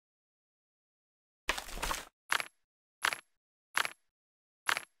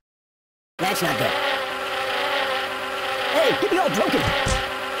That's not good. Hey, get me all broken.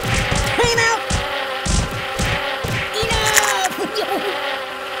 Time out! Enough!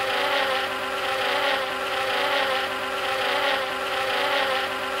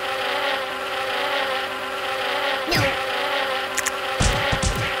 No.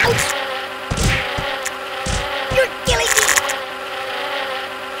 Ouch! You're killing me!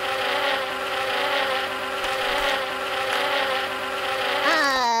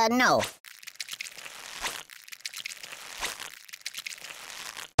 No.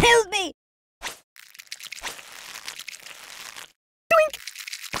 Help me! Doink!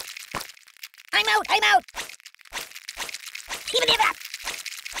 I'm out! I'm out! Even if that!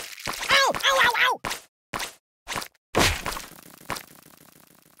 Ow! Ow! Ow! Ow!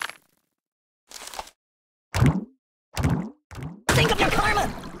 Think of your karma!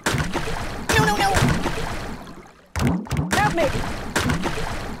 No! No! No! Help me!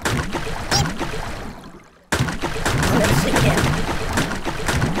 I'll never sleep again.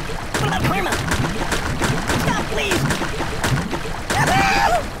 What about karma? Stop, please!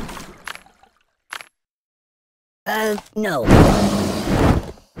 No.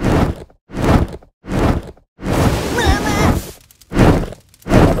 Mama!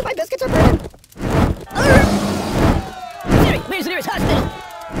 My biscuits are burning! Siri, where's the nearest hospital?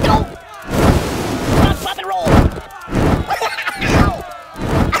 No! Stop, pop, and roll!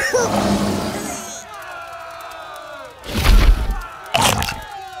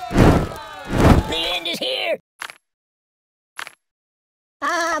 The end is here!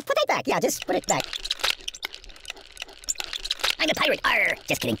 Put it back. Yeah, just put it back. I'm a pirate. Arr!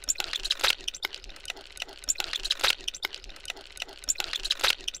 Just kidding.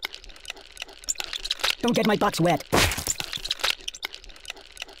 Don't get my box wet.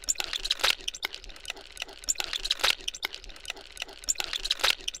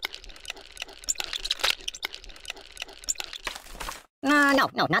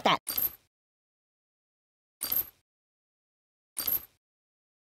 No, not that.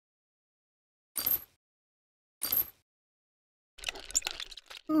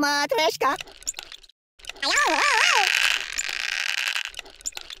 Matryoshka. Oh!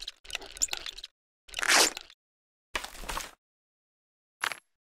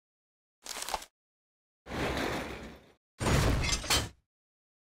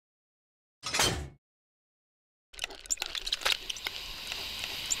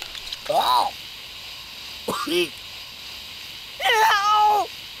 Ow!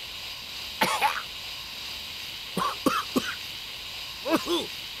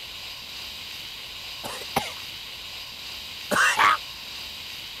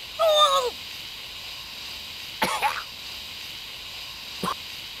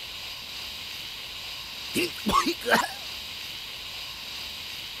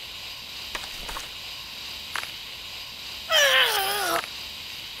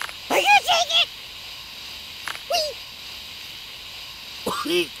 I can't take it!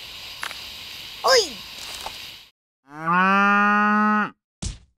 Whee! Oi!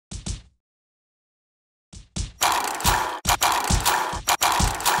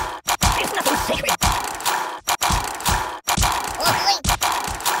 There's nothing sacred. Oi!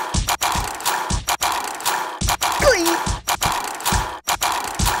 Oi!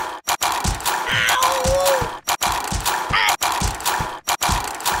 Ow! Ah!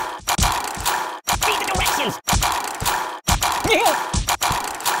 Read the directions.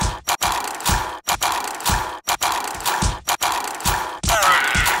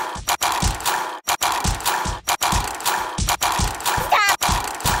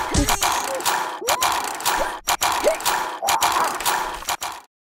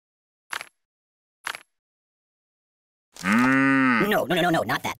 No,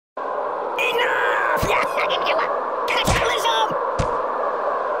 not that. Enough! Cataclysm!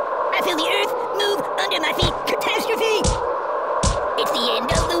 I feel the earth move under my feet. Catastrophe! It's the end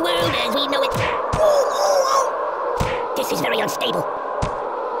of the world as we know it. This is very unstable.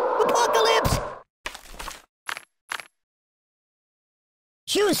 Apocalypse!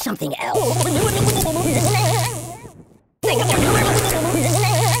 Choose something else. Think of your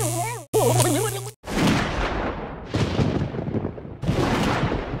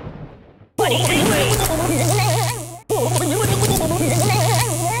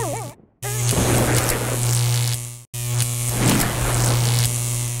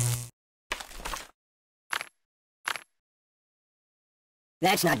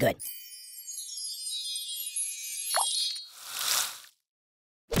That's not good.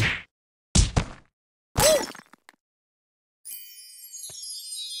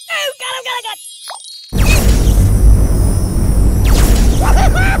 Oh, God!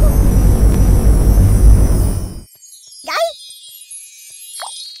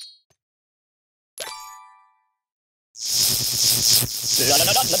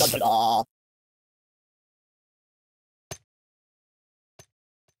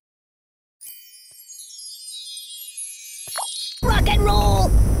 Rock and roll!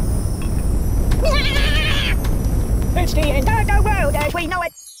 It's the end of the world as we know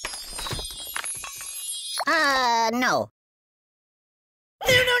it. No. No.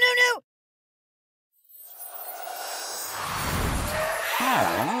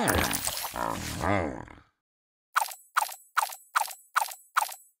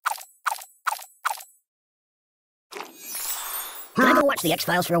 Can I go watch the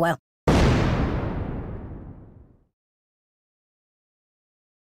X-Files for a while?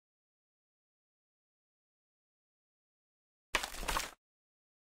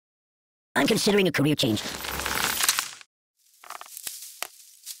 I'm considering a career change.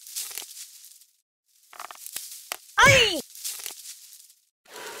 Aye!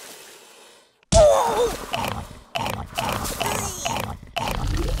 Oh!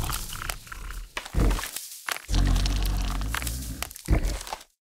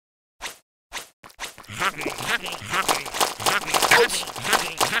 Ouch!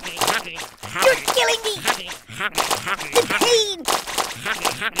 You're killing me! The pain!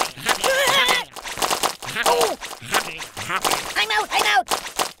 Oh! I'm out!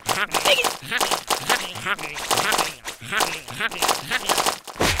 Take it!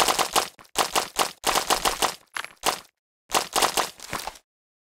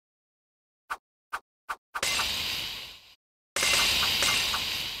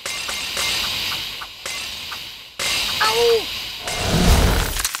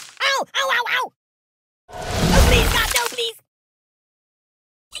 Ow! Ow! Oh, please, God, no, please!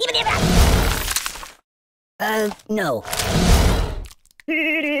 No.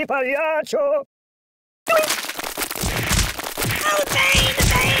 Pagliaccio! Oh, the pain!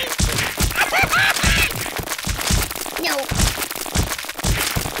 No.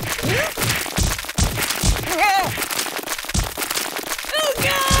 Oh,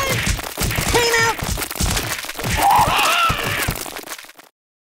 God! Came out!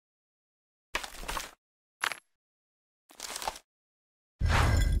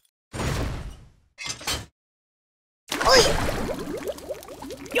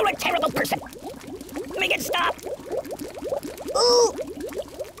 You're a terrible person! Make it stop! Ooh!